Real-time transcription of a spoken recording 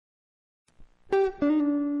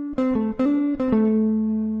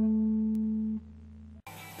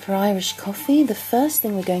For Irish coffee, the first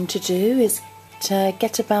thing we're going to do is to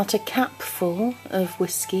get about a capful of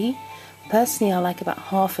whiskey. Personally, I like about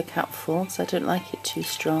half a capful, so I don't like it too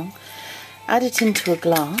strong. Add it into a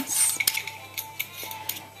glass.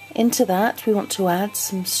 Into that we want to add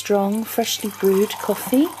some strong, freshly brewed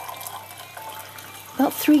coffee,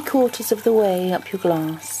 about 3/4 of the way up your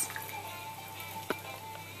glass.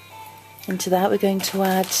 Into that we're going to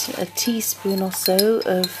add a teaspoon or so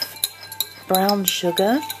of brown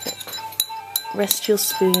sugar. Rest your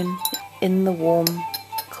spoon in the warm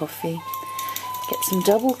coffee. Get some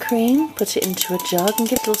double cream, put it into a jug and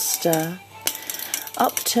give it a little stir.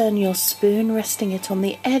 Upturn your spoon, resting it on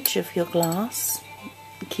the edge of your glass.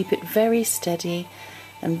 Keep it very steady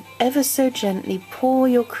and ever so gently pour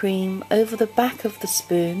your cream over the back of the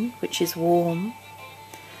spoon, which is warm,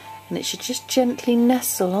 and it should just gently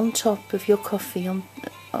nestle on top of your coffee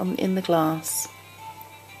in the glass.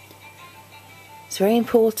 It's very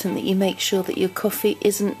important that you make sure that your coffee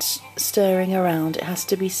isn't stirring around. It has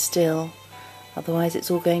to be still, otherwise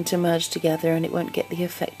it's all going to merge together and it won't get the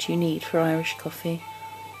effect you need for Irish coffee.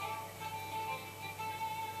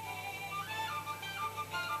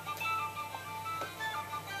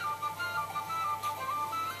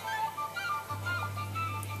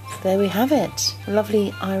 So there we have it,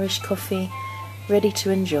 lovely Irish coffee ready to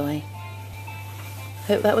enjoy.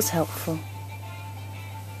 Hope that was helpful.